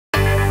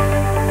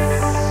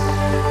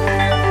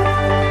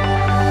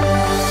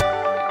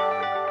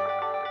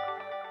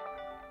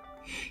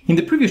In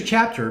the previous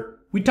chapter,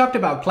 we talked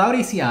about Cloud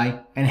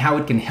ACI and how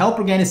it can help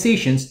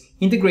organizations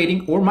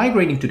integrating or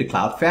migrating to the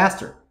cloud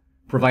faster,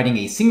 providing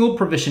a single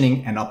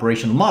provisioning and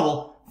operational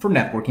model for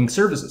networking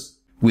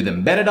services, with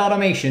embedded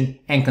automation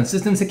and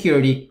consistent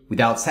security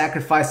without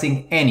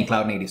sacrificing any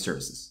cloud-native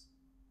services.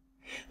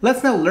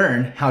 Let's now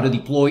learn how to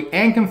deploy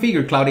and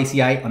configure Cloud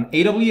ACI on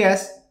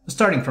AWS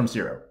starting from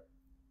zero.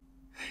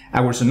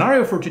 Our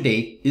scenario for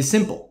today is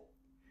simple.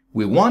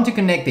 We want to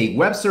connect a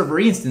web server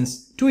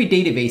instance to a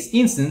database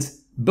instance,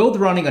 both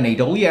running on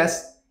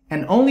AWS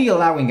and only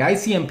allowing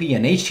ICMP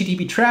and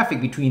HTTP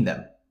traffic between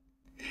them.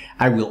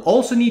 I will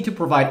also need to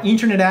provide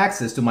internet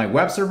access to my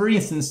web server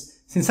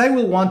instance since I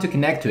will want to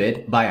connect to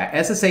it via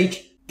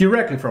SSH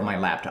directly from my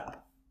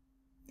laptop.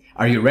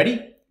 Are you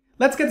ready?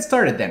 Let's get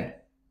started then.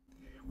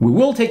 We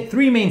will take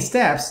three main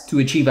steps to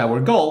achieve our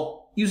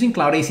goal using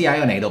Cloud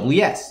ACI on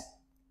AWS.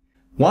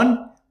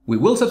 1. We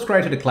will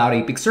subscribe to the Cloud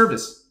APIC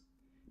service.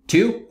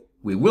 2.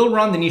 We will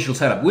run the initial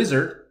setup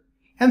wizard.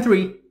 And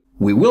 3.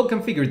 We will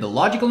configure the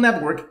logical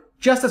network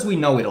just as we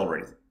know it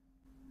already.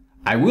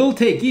 I will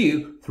take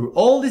you through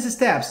all these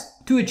steps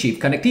to achieve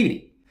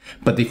connectivity.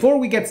 But before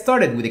we get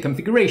started with the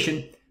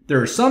configuration,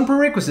 there are some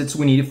prerequisites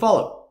we need to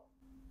follow.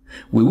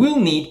 We will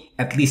need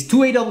at least 2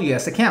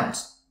 AWS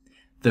accounts.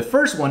 The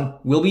first one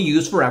will be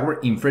used for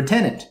our infra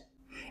tenant.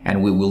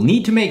 And we will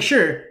need to make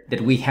sure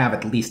that we have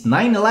at least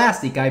 9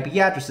 elastic IP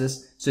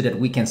addresses so that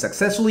we can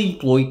successfully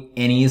deploy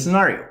any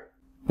scenario.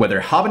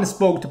 Whether hub and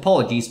spoke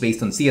topologies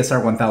based on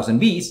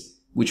CSR-1000vs,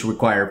 which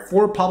require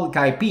 4 public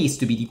IPs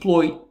to be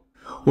deployed,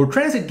 or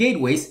transit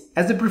gateways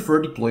as the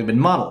preferred deployment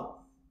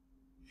model.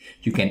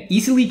 You can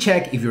easily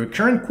check if your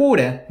current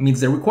quota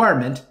meets the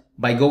requirement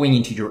by going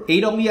into your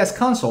AWS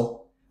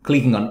console,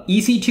 clicking on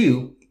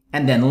EC2,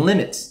 and then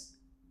Limits.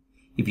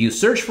 If you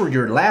search for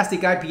your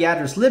elastic IP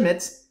address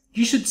limits,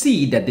 you should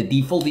see that the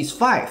default is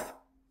 5.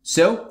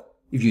 So,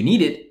 if you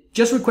need it,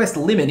 just request a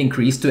limit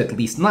increase to at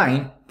least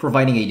 9,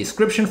 providing a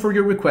description for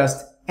your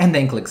request, and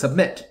then click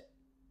Submit.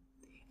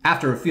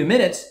 After a few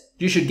minutes,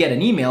 you should get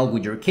an email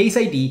with your case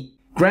ID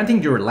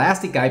granting your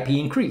elastic IP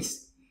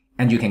increase,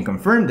 and you can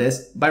confirm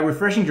this by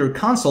refreshing your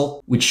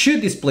console, which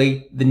should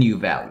display the new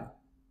value.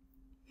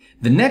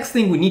 The next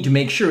thing we need to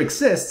make sure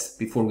exists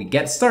before we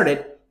get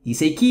started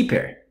is a key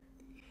pair.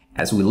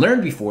 As we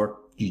learned before,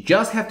 you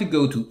just have to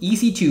go to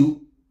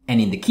EC2 and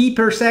in the key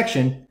pair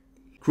section,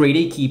 create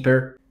a key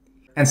pair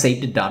and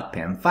save the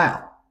 .pem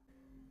file.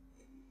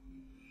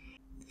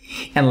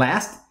 And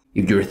last,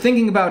 if you're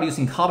thinking about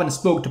using hub and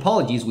spoke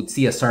topologies with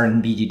CSR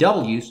and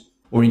VGWs,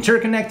 or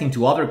interconnecting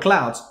to other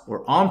clouds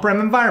or on-prem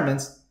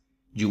environments,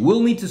 you will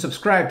need to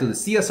subscribe to the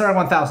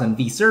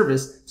CSR-1000v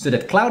service so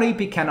that Cloud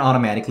APIC can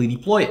automatically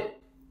deploy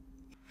it.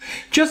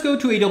 Just go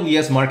to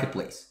AWS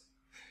Marketplace.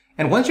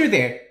 And once you're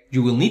there,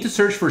 you will need to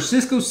search for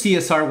Cisco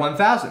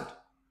CSR-1000.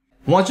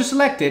 Once you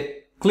select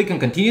it, click on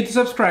Continue to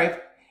subscribe,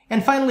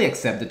 and finally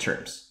accept the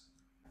terms.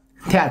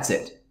 That's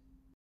it.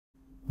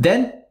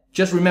 Then,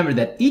 just remember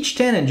that each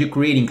tenant you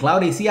create in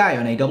Cloud ACI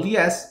on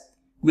AWS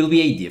will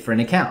be a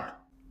different account.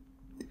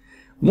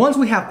 Once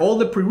we have all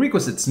the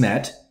prerequisites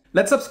met,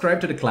 let's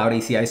subscribe to the Cloud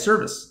ACI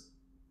service.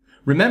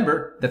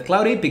 Remember that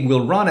Cloud APIC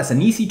will run as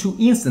an EC2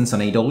 instance on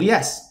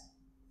AWS.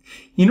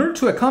 In order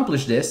to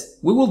accomplish this,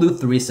 we will do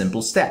 3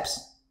 simple steps.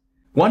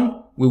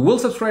 1. We will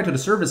subscribe to the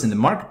service in the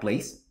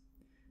marketplace.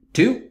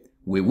 2.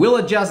 We will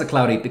adjust the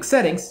Cloud APIC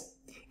settings.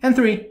 And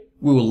 3.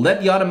 We will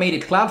let the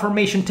automated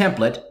CloudFormation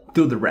template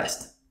do the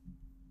rest.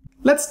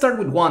 Let's start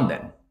with 1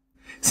 then.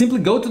 Simply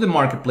go to the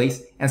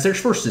marketplace and search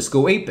for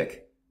Cisco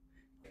APIC.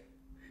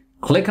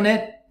 Click on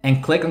it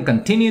and click on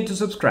Continue to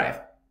subscribe.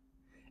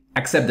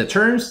 Accept the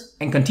terms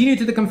and continue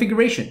to the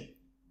configuration.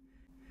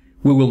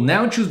 We will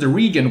now choose the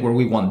region where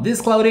we want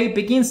this Cloud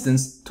APIC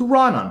instance to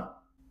run on.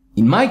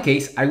 In my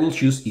case, I will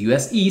choose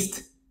US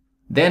East,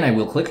 then I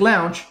will click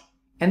Launch,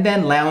 and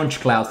then Launch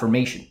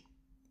CloudFormation.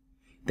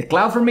 The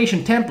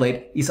CloudFormation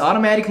template is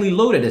automatically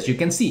loaded as you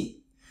can see.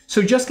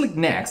 So just click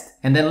Next,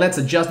 and then let's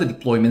adjust the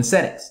deployment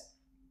settings.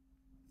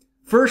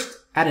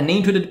 First, add a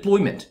name to the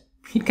deployment.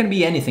 It can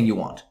be anything you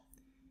want.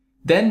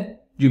 Then,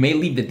 you may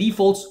leave the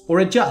defaults or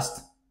adjust.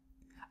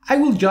 I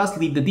will just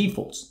leave the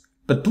defaults,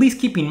 but please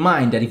keep in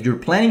mind that if you're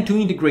planning to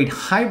integrate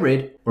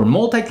hybrid or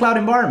multi-cloud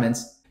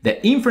environments,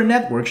 the infra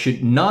network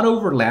should not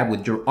overlap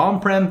with your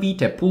on-prem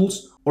VTEP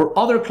pools or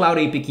other Cloud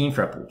APIC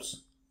infra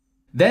pools.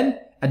 Then,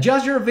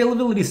 adjust your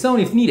availability zone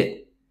if needed.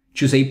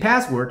 Choose a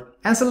password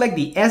and select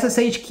the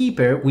SSH key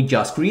pair we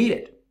just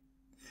created.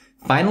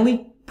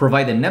 Finally,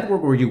 provide the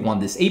network where you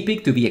want this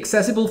APIC to be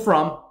accessible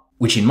from,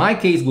 which in my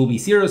case will be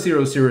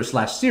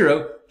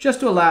 000/0 just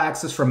to allow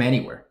access from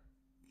anywhere.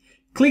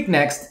 Click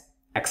Next,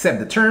 accept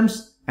the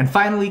terms, and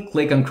finally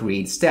click on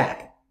Create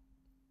Stack.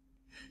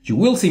 You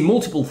will see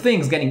multiple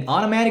things getting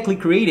automatically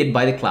created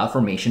by the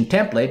CloudFormation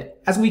template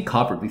as we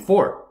covered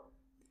before.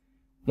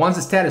 Once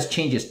the status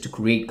changes to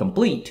Create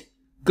Complete,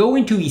 go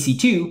into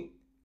EC2,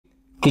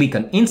 click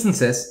on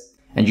Instances,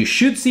 and you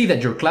should see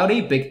that your Cloud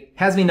APIC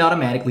has been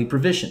automatically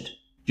provisioned.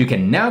 You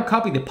can now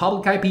copy the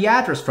public IP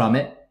address from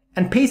it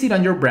and paste it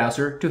on your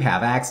browser to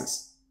have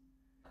access.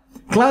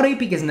 Cloud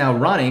APIC is now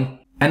running,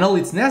 and all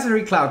its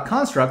necessary cloud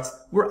constructs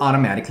were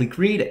automatically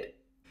created.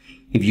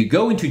 If you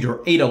go into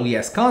your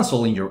AWS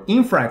console in your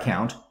infra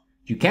account,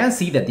 you can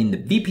see that in the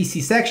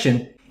VPC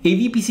section,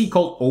 a VPC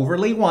called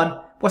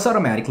Overlay1 was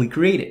automatically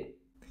created,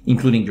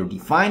 including your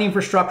defined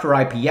infrastructure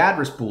IP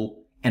address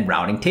pool and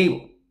routing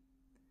table.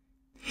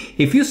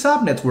 A few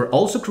subnets were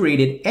also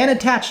created and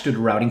attached to the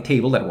routing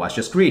table that was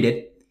just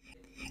created.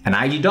 An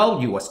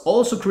IGW was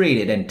also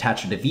created and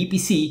attached to the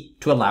VPC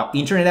to allow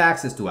internet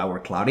access to our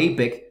Cloud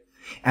APIC,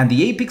 and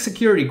the APIC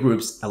security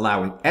groups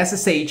allowing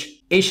SSH,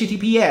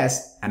 HTTPS,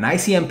 and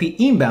ICMP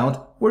inbound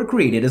were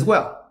created as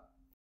well.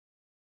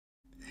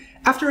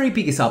 After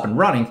APIC is up and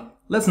running,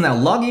 let's now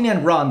log in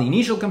and run the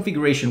initial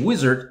configuration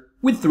wizard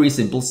with 3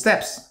 simple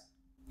steps.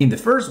 In the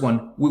first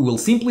one, we will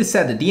simply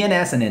set the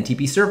DNS and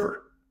NTP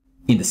server.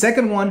 In the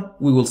second one,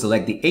 we will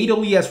select the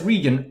AWS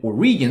region or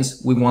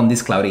regions we want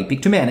this Cloud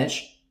APIC to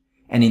manage.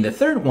 And in the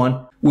third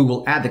one, we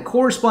will add the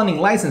corresponding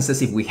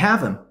licenses if we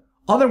have them.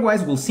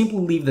 Otherwise, we'll simply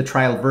leave the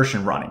trial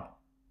version running.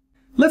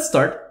 Let's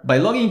start by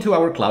logging into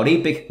our Cloud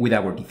APIC with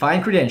our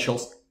defined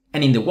credentials,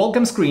 and in the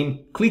welcome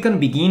screen, click on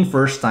Begin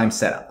First Time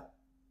Setup.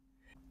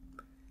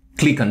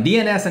 Click on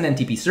DNS and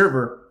NTP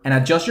server and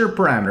adjust your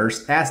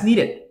parameters as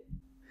needed.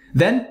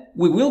 Then,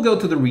 we will go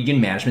to the region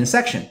management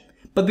section.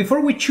 But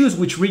before we choose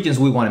which regions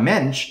we want to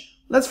manage,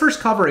 let's first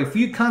cover a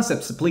few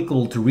concepts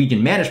applicable to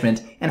region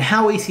management and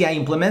how ACI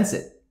implements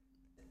it.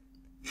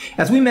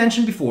 As we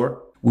mentioned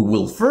before, we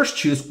will first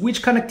choose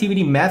which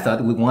connectivity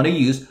method we want to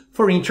use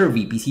for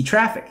inter-VPC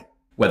traffic,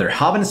 whether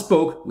hub and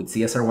spoke with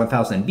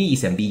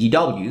CSR-1000vs and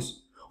VGWs,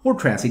 or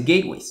transit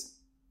gateways.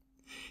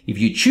 If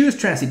you choose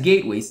transit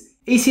gateways,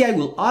 ACI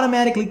will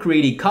automatically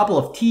create a couple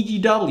of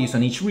TGWs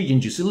on each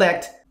region you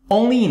select,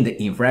 only in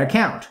the infra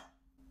account.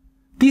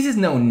 This is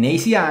known in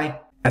ACI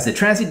as the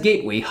Transit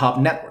Gateway Hub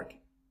Network.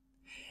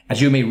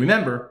 As you may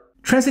remember,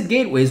 transit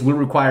gateways will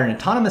require an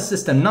autonomous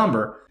system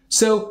number,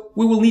 so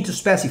we will need to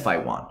specify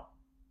one.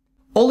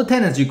 All the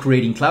tenants you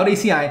create in Cloud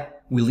ACI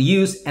will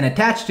use and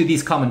attach to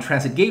these common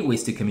transit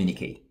gateways to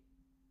communicate.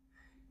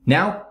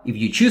 Now, if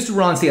you choose to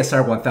run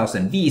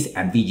CSR-1000vs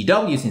and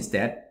VGWs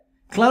instead,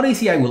 Cloud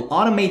ACI will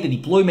automate the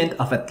deployment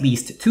of at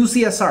least 2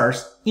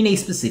 CSRs in a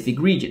specific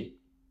region.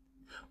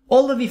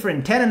 All the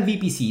different tenant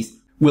VPCs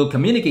will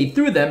communicate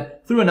through them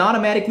through an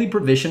automatically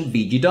provisioned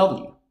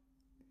VGW.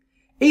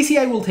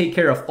 ACI will take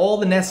care of all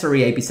the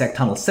necessary IPsec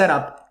tunnel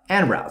setup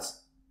and routes.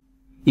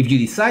 If you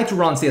decide to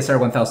run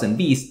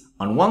CSR-1000vs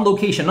on one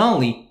location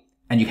only,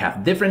 and you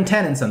have different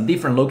tenants on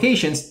different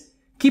locations,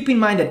 keep in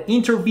mind that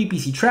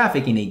inter-VPC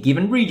traffic in a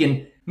given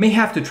region may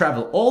have to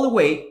travel all the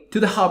way to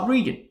the hub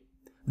region.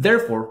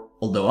 Therefore,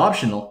 although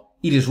optional,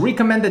 it is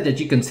recommended that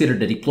you consider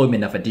the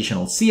deployment of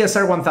additional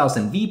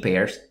CSR-1000v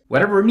pairs,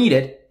 wherever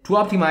needed, to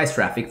optimize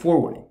traffic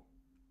forwarding.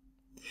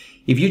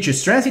 If you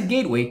choose Transit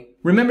Gateway,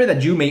 remember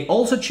that you may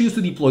also choose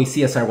to deploy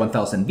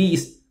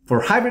CSR-1000vs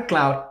for hybrid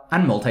cloud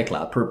and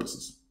multi-cloud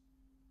purposes.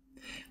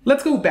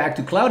 Let's go back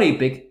to Cloud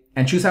APIC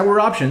and choose our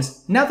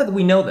options now that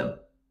we know them.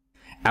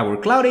 Our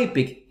Cloud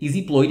APIC is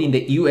deployed in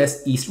the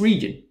US East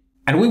region,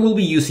 and we will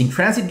be using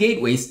Transit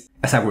Gateways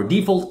as our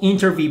default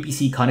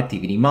inter-VPC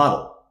connectivity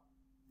model.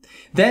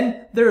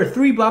 Then, there are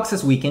 3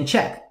 boxes we can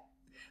check.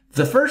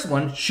 The first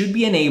one should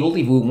be enabled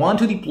if we want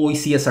to deploy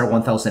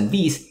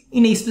CSR-1000vs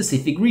in a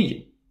specific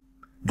region.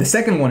 The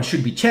second one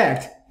should be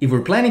checked if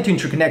we're planning to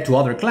interconnect to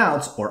other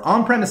clouds or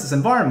on-premises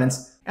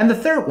environments, and the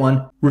third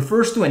one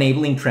refers to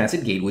enabling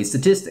transit gateway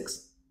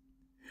statistics.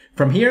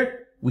 From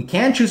here, we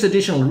can choose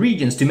additional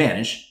regions to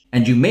manage,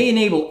 and you may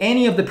enable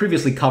any of the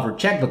previously covered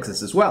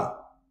checkboxes as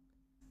well.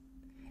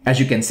 As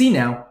you can see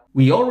now,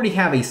 we already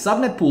have a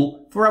subnet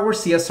pool for our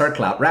CSR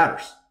cloud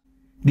routers.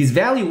 This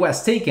value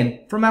was taken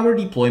from our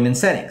deployment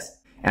settings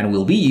and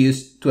will be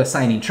used to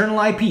assign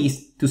internal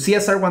IPs to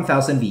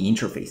CSR-1000v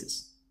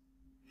interfaces.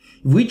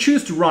 If we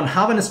choose to run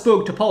hub and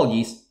spoke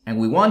topologies and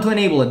we want to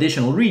enable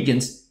additional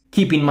regions,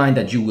 keep in mind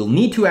that you will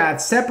need to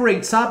add separate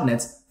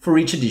subnets for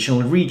each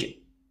additional region.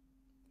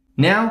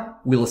 Now,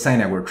 we'll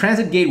assign our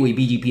Transit Gateway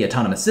BGP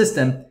autonomous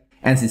system,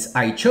 and since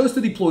I chose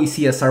to deploy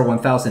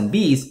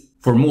CSR-1000vs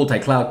for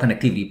multi-cloud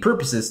connectivity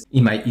purposes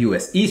in my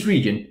US East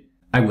region,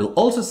 I will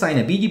also assign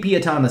a BGP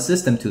autonomous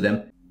system to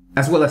them,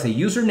 as well as a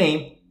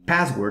username,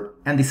 password,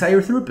 and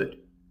desired throughput.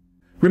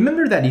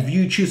 Remember that if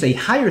you choose a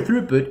higher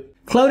throughput,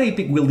 Cloud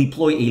APIC will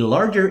deploy a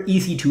larger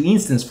EC2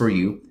 instance for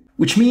you,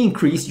 which may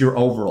increase your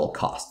overall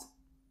cost.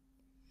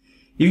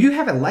 If you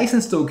have a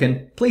license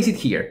token, place it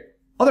here.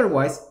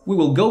 Otherwise, we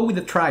will go with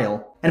the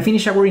trial and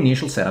finish our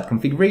initial setup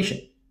configuration.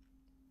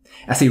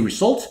 As a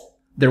result,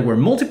 there were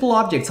multiple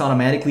objects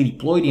automatically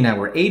deployed in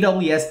our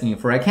AWS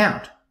infra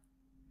account.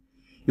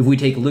 If we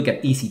take a look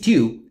at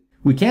EC2,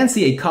 we can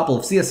see a couple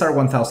of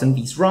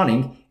CSR-1000vs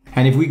running,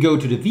 and if we go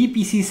to the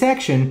VPC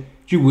section,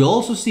 you will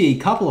also see a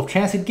couple of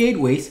transit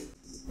gateways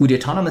with the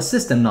autonomous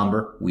system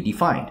number we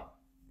defined.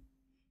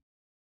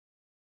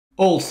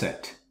 All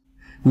set.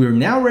 We are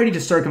now ready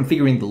to start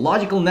configuring the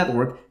logical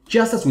network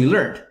just as we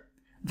learned.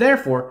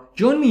 Therefore,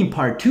 join me in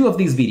part 2 of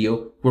this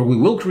video where we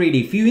will create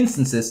a few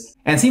instances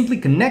and simply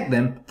connect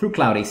them through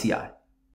Cloud ACI.